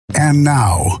And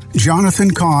now,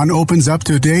 Jonathan Cahn opens up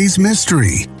today's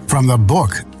mystery from the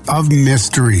Book of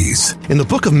Mysteries. In the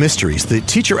Book of Mysteries, the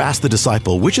teacher asks the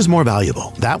disciple, which is more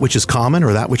valuable, that which is common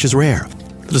or that which is rare?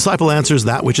 The disciple answers,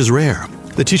 that which is rare.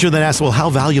 The teacher then asks, well, how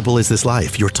valuable is this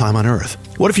life, your time on earth?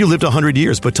 What if you lived 100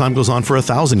 years, but time goes on for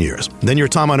 1,000 years? Then your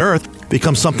time on earth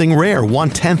becomes something rare,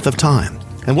 1/10 of time.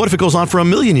 And what if it goes on for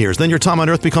 1,000,000 years? Then your time on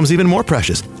earth becomes even more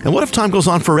precious. And what if time goes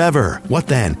on forever? What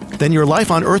then? Then your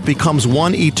life on earth becomes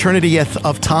 1/Eternitieth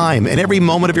of time, and every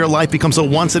moment of your life becomes a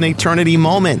once-in-eternity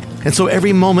moment. And so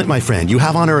every moment, my friend, you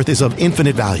have on earth is of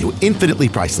infinite value, infinitely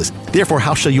priceless. Therefore,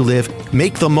 how shall you live?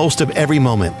 Make the most of every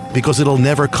moment, because it'll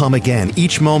never come again.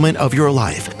 Each moment of your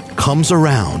life comes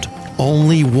around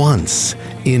only once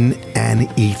in an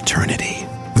eternity.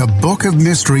 The Book of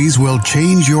Mysteries will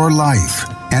change your life,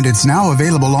 and it's now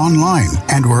available online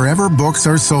and wherever books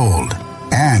are sold.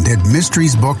 And at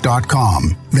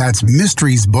mysteriesbook.com. That's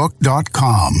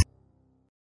mysteriesbook.com.